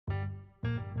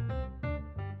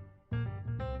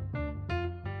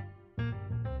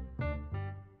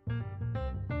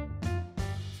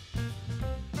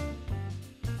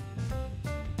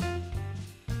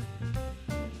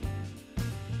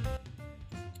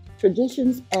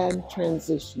Traditions and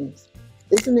Transitions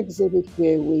is an exhibit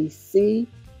where we see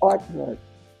artwork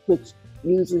which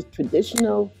uses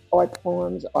traditional art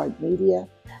forms, art media,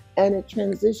 and it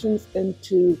transitions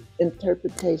into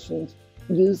interpretations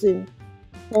using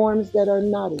forms that are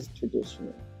not as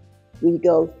traditional. We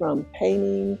go from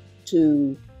painting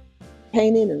and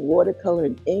watercolor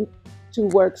and ink to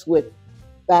works with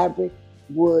fabric,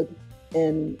 wood,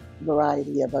 and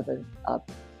variety of other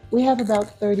objects. We have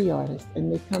about 30 artists,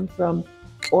 and they come from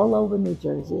all over New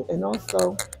Jersey and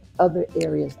also other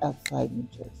areas outside New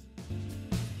Jersey.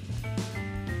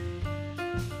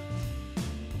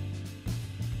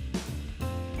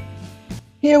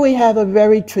 Here we have a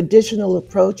very traditional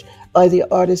approach by the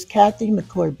artist Kathy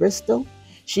McCoy Bristol.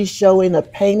 She's showing a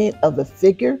painting of a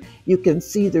figure. You can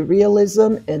see the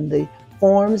realism and the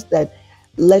forms that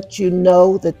let you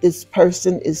know that this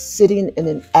person is sitting in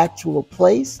an actual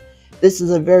place. This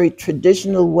is a very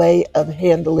traditional way of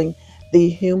handling the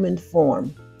human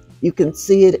form. You can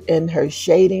see it in her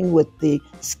shading with the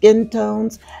skin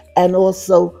tones and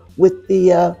also with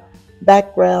the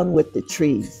background with the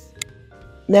trees.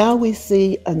 Now we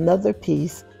see another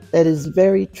piece that is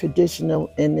very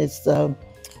traditional in its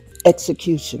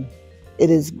execution.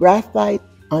 It is graphite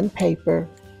on paper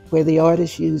where the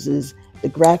artist uses the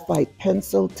graphite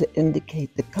pencil to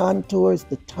indicate the contours,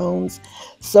 the tones,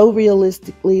 so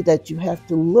realistically that you have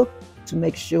to look to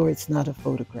make sure it's not a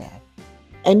photograph.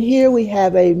 And here we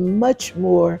have a much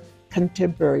more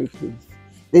contemporary piece.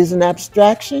 There's an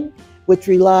abstraction which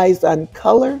relies on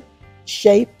color,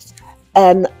 shapes,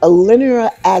 and a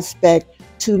linear aspect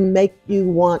to make you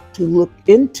want to look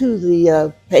into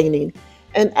the painting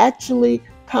and actually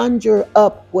conjure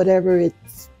up whatever it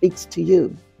speaks to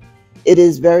you. It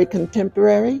is very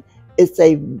contemporary. It's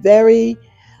a very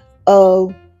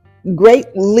great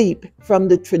leap from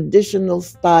the traditional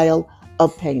style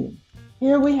of painting.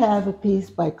 Here we have a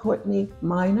piece by Courtney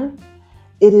Miner.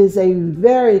 It is a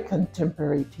very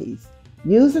contemporary piece.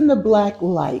 Using the black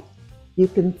light, you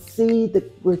can see the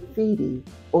graffiti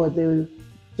or the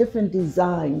different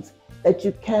designs that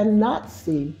you cannot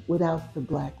see without the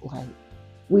black light.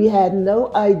 We had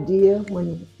no idea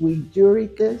when we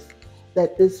juried this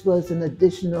that this was an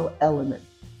additional element,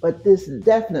 but this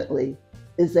definitely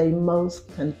is a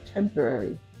most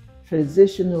contemporary,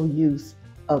 transitional use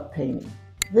of painting.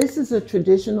 This is a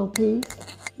traditional piece.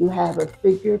 You have a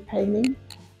figure painting,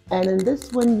 and in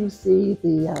this one you see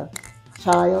the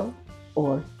child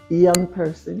or young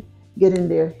person getting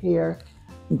their hair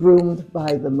groomed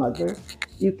by the mother.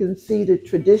 You can see the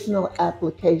traditional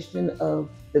application of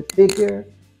the figure,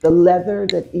 the leather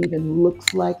that even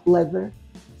looks like leather.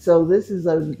 So this is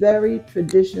a very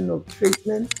traditional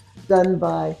treatment done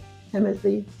by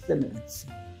Timothy Simmons.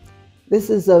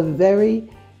 This is a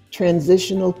very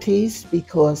transitional piece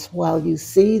because while you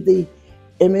see the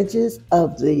images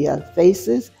of the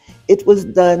faces, it was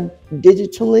done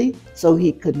digitally so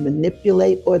he could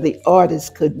manipulate, or the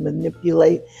artist could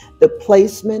manipulate, the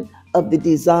placement of the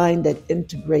design that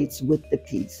integrates with the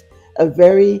piece. A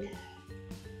very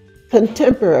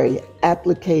contemporary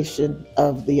application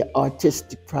of the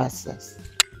artistic process.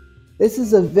 This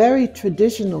is a very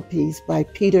traditional piece by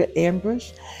Peter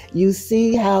Ambush. You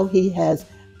see how he has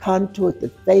contoured the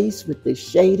face with the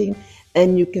shading,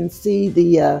 and you can see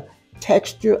the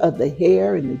texture of the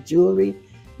hair and the jewelry.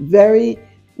 Very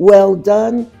well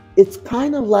done. It's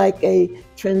kind of like a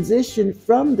transition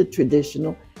from the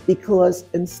traditional because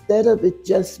instead of it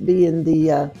just being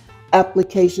the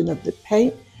application of the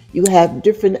paint, you have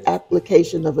different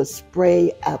application of a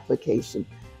spray application,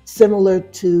 similar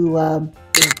to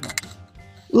airbrush.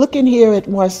 Looking here at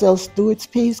Marcel Stewart's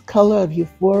piece, Color of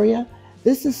Euphoria,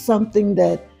 this is something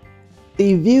that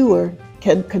the viewer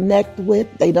can connect with.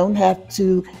 They don't have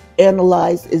to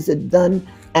analyze, is it done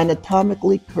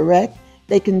anatomically correct?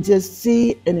 They can just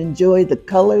see and enjoy the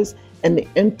colors and the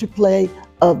interplay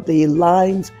of the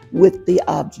lines with the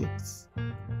objects.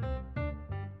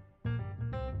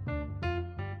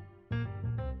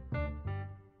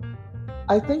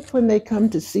 I think when they come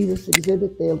to see this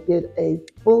exhibit, they'll get a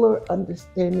fuller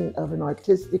understanding of an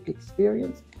artistic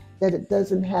experience, that it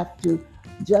doesn't have to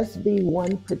just be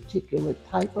one particular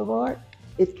type of art.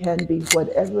 It can be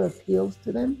whatever appeals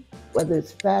to them, whether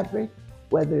it's fabric,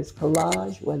 whether it's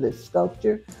collage, whether it's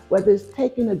sculpture, whether it's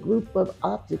taking a group of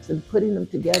objects and putting them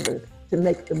together to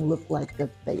make them look like a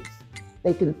face.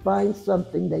 They can find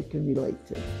something they can relate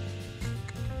to.